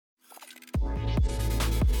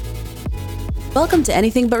Welcome to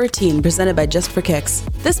Anything But Routine, presented by Just for Kicks.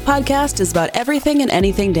 This podcast is about everything and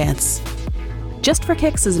anything dance. Just for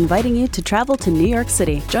Kicks is inviting you to travel to New York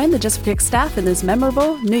City. Join the Just for Kicks staff in this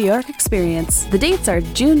memorable New York experience. The dates are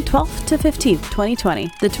June 12th to 15th, 2020.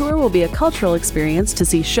 The tour will be a cultural experience to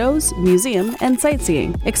see shows, museum, and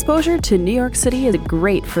sightseeing. Exposure to New York City is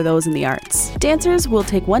great for those in the arts. Dancers will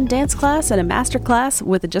take one dance class and a master class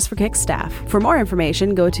with the Just for Kicks staff. For more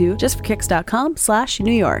information, go to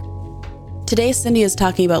justforkicks.com/New York. Today, Cindy is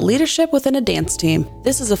talking about leadership within a dance team.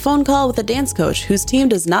 This is a phone call with a dance coach whose team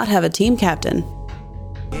does not have a team captain.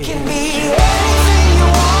 You can be anything you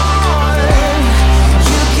want.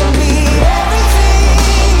 You can be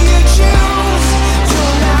everything you choose. Do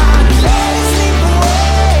not let it slip away.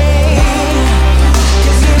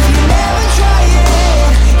 'Cause if you never try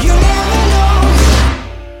it, you never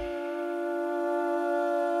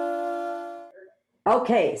know.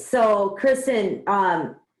 Okay, so Kristen,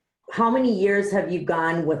 how many years have you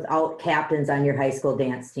gone without captains on your high school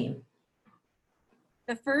dance team?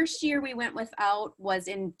 The first year we went without was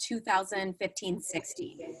in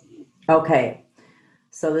 2015-16. Okay,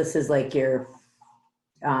 so this is like your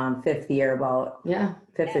fifth year, about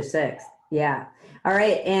fifth or sixth. Yeah. All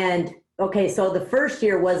right, and okay, so the first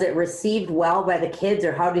year, was it received well by the kids,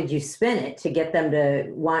 or how did you spin it to get them to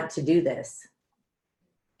want to do this?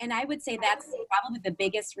 And I would say that's probably the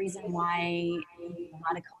biggest reason why a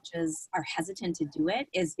lot of coaches are hesitant to do it,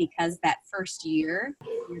 is because that first year is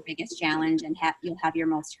your biggest challenge and you'll have your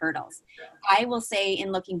most hurdles. I will say,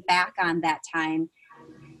 in looking back on that time,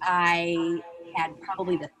 I had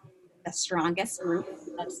probably the strongest group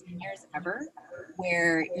of seniors ever,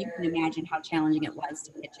 where you can imagine how challenging it was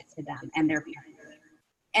to pitch it to them and their parents.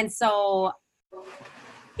 And so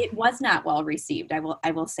it was not well received. I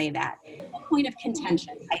will say that. A point of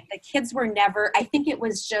contention. The kids were never, I think it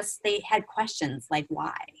was just, they had questions like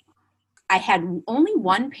why. I had only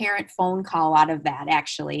one parent phone call out of that,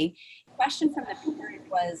 actually. The question from the parent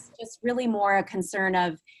was just really more a concern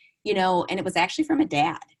of, and it was actually from a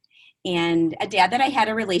dad. And a dad that I had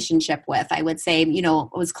a relationship with, I would say,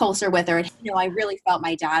 was closer with her. I really felt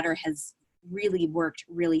my daughter has really worked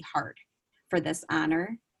really hard for this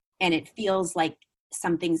honor. And it feels like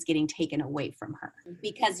something's getting taken away from her,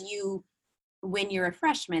 because when you're a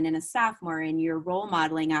freshman and a sophomore and you're role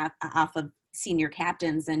modeling off of senior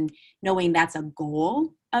captains and knowing that's a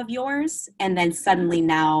goal of yours, and then suddenly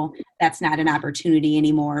now that's not an opportunity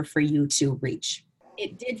anymore for you to reach.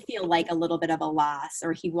 It did feel like a little bit of a loss,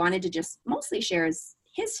 or he wanted to just mostly share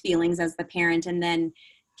his feelings as the parent, and then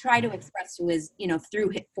try to express to his,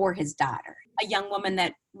 for his daughter, a young woman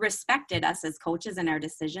that respected us as coaches and our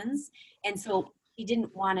decisions. And so he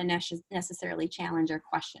didn't want to necessarily challenge or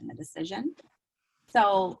question the decision.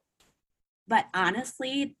 So, but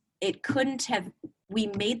honestly, we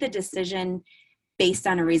made the decision based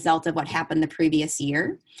on a result of what happened the previous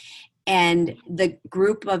year. And the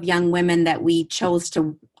group of young women that we chose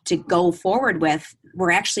to go forward with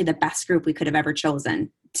were actually the best group we could have ever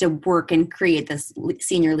chosen to work and create this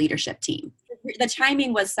senior leadership team. The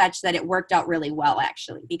timing was such that it worked out really well,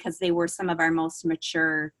 actually, because they were some of our most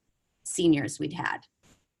mature seniors we'd had.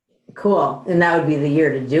 Cool. And that would be the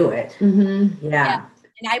year to do it. Mm-hmm. Yeah.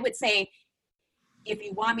 And I would say, if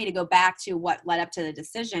you want me to go back to what led up to the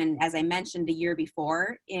decision, as I mentioned the year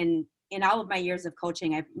before, in all of my years of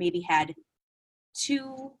coaching, I've maybe had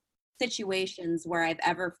 2 situations where I've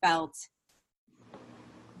ever felt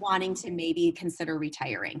wanting to maybe consider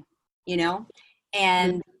retiring, and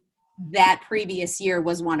that previous year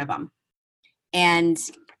was one of them. And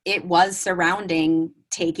it was surrounding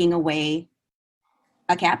taking away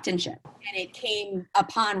a captainship. And it came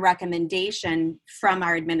upon recommendation from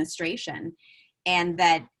our administration, and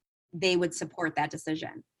that they would support that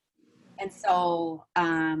decision. And so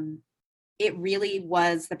it really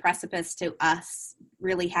was the precipice to us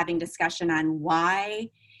really having discussion on why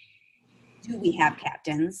do we have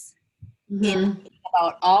captains, in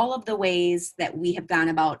about all of the ways that we have gone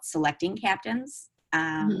about selecting captains,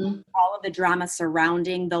 all of the drama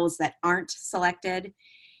surrounding those that aren't selected,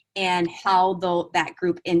 and how that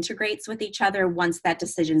group integrates with each other once that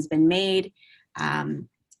decision's been made. I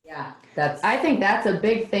think that's a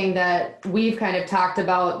big thing that we've kind of talked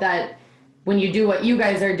about, that when you do what you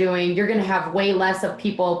guys are doing, you're going to have way less of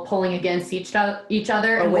people pulling against each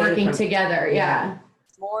other and working together. Yeah.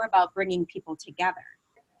 It's more about bringing people together.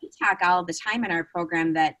 We talk all the time in our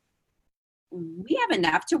program that we have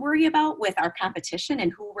enough to worry about with our competition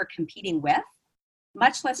and who we're competing with,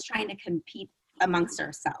 much less trying to compete amongst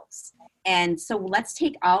ourselves. And so let's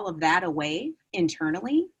take all of that away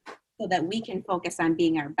internally so that we can focus on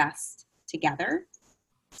being our best together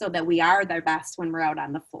so that we are their best when we're out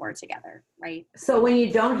on the floor together, right? So when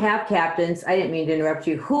you don't have captains, I didn't mean to interrupt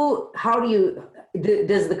you.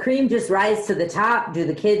 Does the cream just rise to the top? Do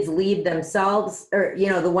the kids lead themselves, or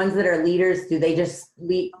the ones that are leaders, do they just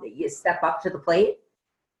step up to the plate?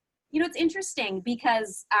 It's interesting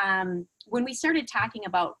because when we started talking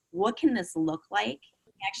about what can this look like,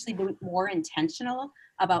 we actually be more intentional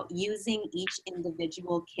about using each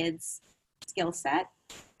individual kid's skill set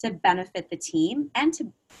to benefit the team and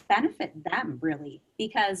to benefit them, really.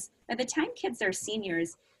 Because by the time kids are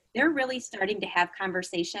seniors, they're really starting to have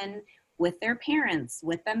conversation with their parents,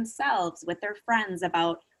 with themselves, with their friends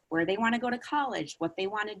about where they want to go to college, what they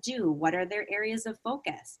want to do, what are their areas of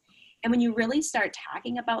focus. And when you really start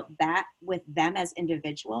talking about that with them as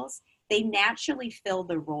individuals, they naturally fill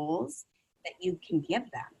the roles that you can give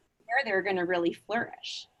them, where they're going to really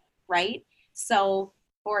flourish, right? So,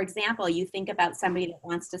 for example, you think about somebody that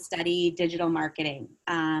wants to study digital marketing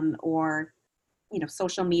or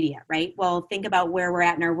social media, right? Well, think about where we're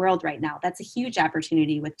at in our world right now. That's a huge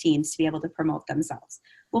opportunity with teens to be able to promote themselves.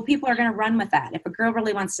 Well, people are going to run with that. If a girl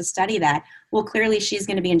really wants to study that, well, clearly she's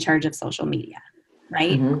going to be in charge of social media,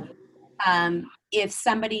 right? Mm-hmm. If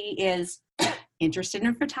somebody is interested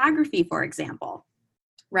in photography, for example,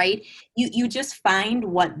 right? You just find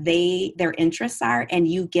what their interests are and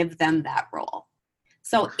you give them that role.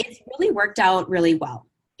 So it's really worked out really well.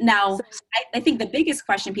 Now, I think the biggest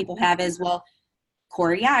question people have is, well,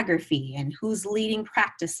 choreography and who's leading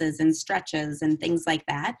practices and stretches and things like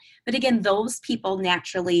that. But again, those people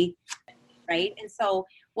naturally, right? And so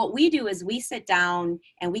what we do is we sit down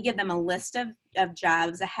and we give them a list of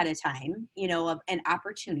jobs ahead of time, and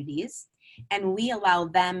opportunities. And we allow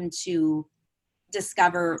them to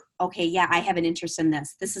discover, okay, yeah, I have an interest in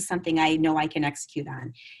this. This is something I know I can execute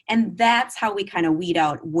on. And that's how we kind of weed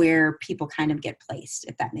out where people kind of get placed,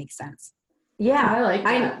 if that makes sense. Yeah, I like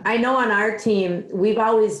that. I know on our team, we've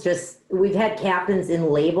had captains in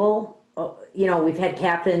label, we've had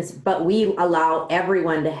captains, but we allow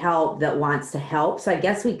everyone to help that wants to help. So I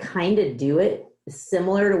guess we kind of do it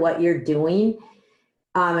similar to what you're doing.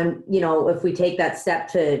 And, if we take that step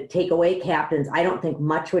to take away captains, I don't think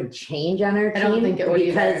much would change on our team. I don't think it would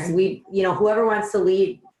because either. Whoever wants to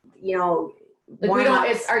lead,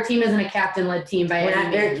 our team isn't a captain-led team by any means. We're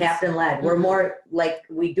not very captain-led. Mm-hmm. We're more like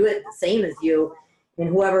we do it the same as you, and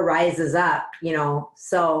whoever rises up,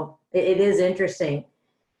 So it is interesting.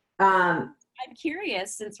 I'm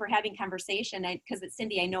curious, since we're having conversation, because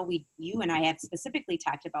Cindy, I know you and I have specifically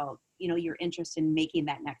talked about, your interest in making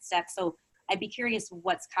that next step. So I'd be curious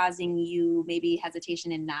what's causing you maybe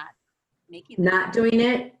hesitation in not making that. Not doing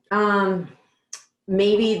it.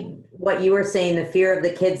 Maybe what you were saying, the fear of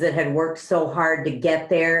the kids that had worked so hard to get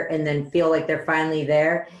there and then feel like they're finally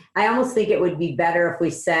there. I almost think it would be better if we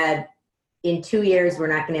said in 2 years, we're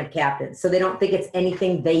not going to have captains. So they don't think it's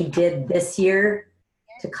anything they did this year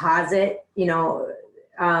to cause it,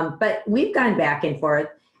 but we've gone back and forth.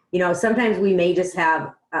 Sometimes we may just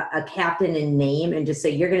have a captain in name and just say,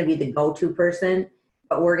 you're going to be the go-to person,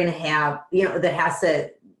 but we're going to have, that has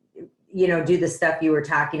to, do the stuff you were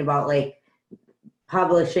talking about, like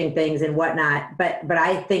publishing things and whatnot. But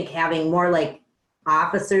I think having more like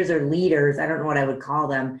officers or leaders, I don't know what I would call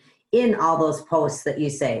them, in all those posts that you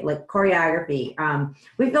say, like choreography.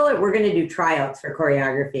 We feel like we're going to do tryouts for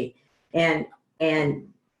choreography and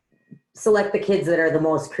select the kids that are the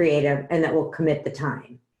most creative and that will commit the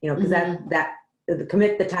time, because that the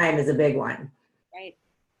commit the time is a big one. Right.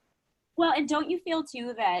 Well, and don't you feel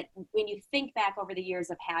too that when you think back over the years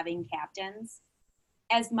of having captains,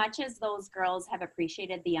 as much as those girls have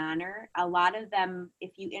appreciated the honor, a lot of them,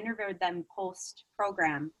 if you interviewed them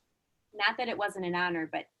post-program, not that it wasn't an honor,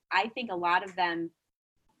 but I think a lot of them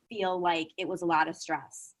feel like it was a lot of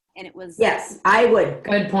stress. And it was. Yes, I would.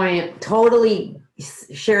 Good point. Totally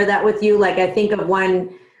share that with you. Like, I think of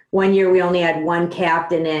one year we only had one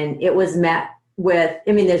captain, and it was met with,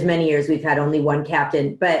 there's many years we've had only one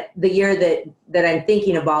captain, but the year that I'm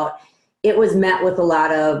thinking about, it was met with a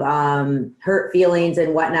lot of hurt feelings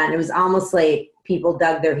and whatnot. And it was almost like people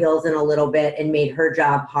dug their heels in a little bit and made her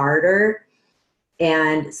job harder.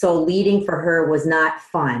 And so leading for her was not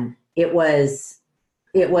fun. It was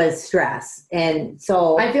stress. And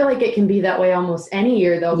so I feel like it can be that way almost any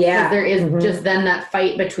year though, because there is just then that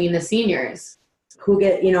fight between the seniors who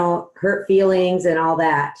get, hurt feelings and all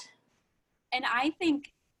that. And I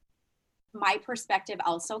think my perspective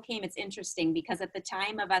also came, it's interesting because at the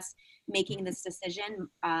time of us making this decision,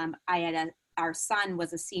 our son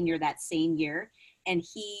was a senior that same year, and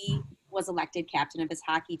he was elected captain of his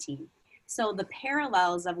hockey team. So the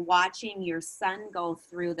parallels of watching your son go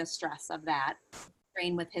through the stress of that,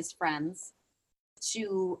 train with his friends,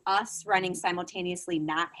 to us running simultaneously,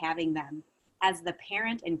 not having them. As the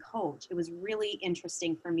parent and coach, it was really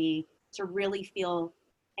interesting for me to really feel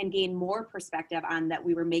and gain more perspective on that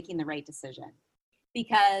we were making the right decision.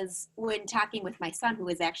 Because when talking with my son, who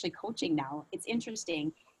is actually coaching now, it's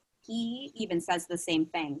interesting. He even says the same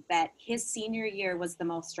thing, that his senior year was the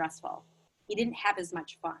most stressful. He didn't have as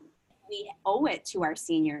much fun. We owe it to our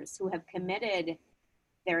seniors who have committed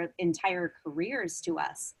their entire careers to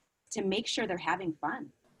us to make sure they're having fun.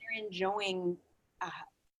 They're enjoying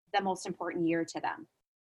the most important year to them.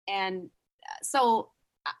 And so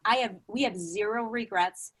we have zero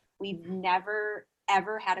regrets. We've never,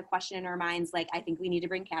 ever had a question in our minds like, I think we need to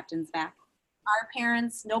bring captains back. Our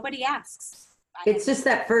parents, nobody asks. It's just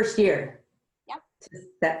that first year. Yep. Just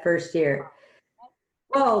that first year.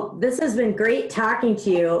 Well, this has been great talking to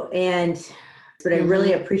you, but I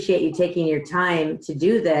really appreciate you taking your time to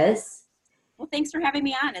do this. Well, thanks for having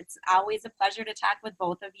me on. It's always a pleasure to talk with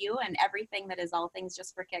both of you and everything that is All Things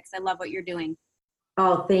Just for Kicks. I love what you're doing.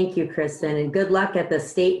 Oh, thank you, Kristen, and good luck at the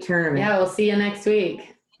state tournament. Yeah, we'll see you next week. See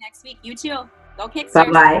you next week. You too. Go Kicksters.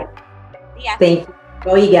 Bye-bye. Yeah. Thank you.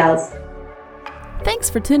 Go, you gals. Thanks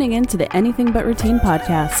for tuning in to the Anything But Routine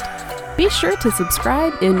podcast. Be sure to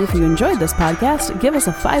subscribe, and if you enjoyed this podcast, give us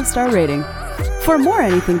a 5-star rating. For more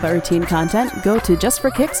Anything But Routine content, go to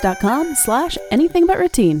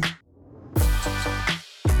justforkicks.com/anythingbutroutine.